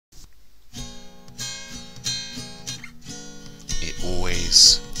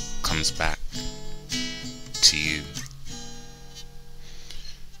always comes back to you.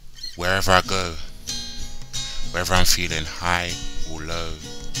 Wherever I go, whether I'm feeling high or low,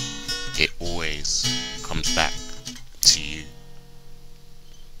 it always comes back to you.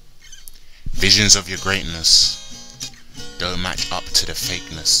 Visions of your greatness don't match up to the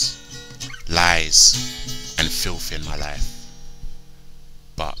fakeness, lies and filth in my life.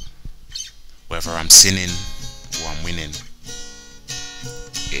 But whether I'm sinning or I'm winning,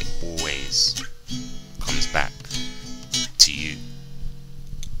 it always comes back to you.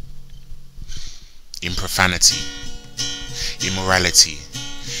 In profanity, immorality,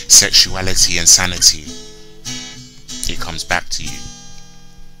 sexuality and sanity, it comes back to you.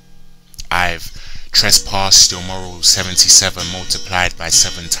 I've trespassed your moral 77 multiplied by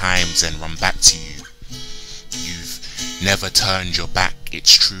 7 times and run back to you. You've never turned your back,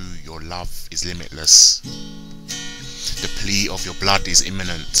 it's true, your love is limitless. The plea of your blood is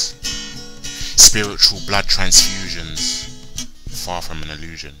imminent. Spiritual blood transfusions, far from an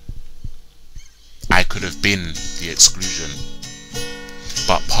illusion. I could have been the exclusion,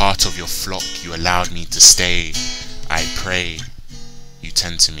 but part of your flock you allowed me to stay. I pray you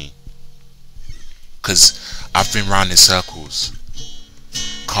tend to me, 'cause I've been round in circles,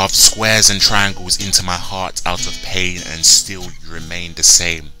 carved squares and triangles into my heart out of pain, and still you remain the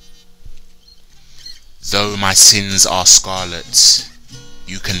same. Though my sins are scarlet,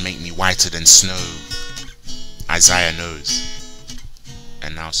 you can make me whiter than snow. Isaiah knows,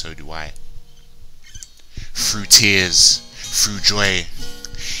 and now so do I. Through tears, through joy,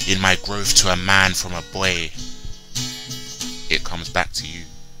 in my growth to a man from a boy, it comes back to you.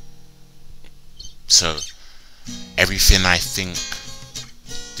 So, everything I think,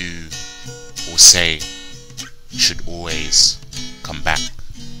 do, or say should always come back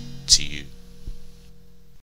to you.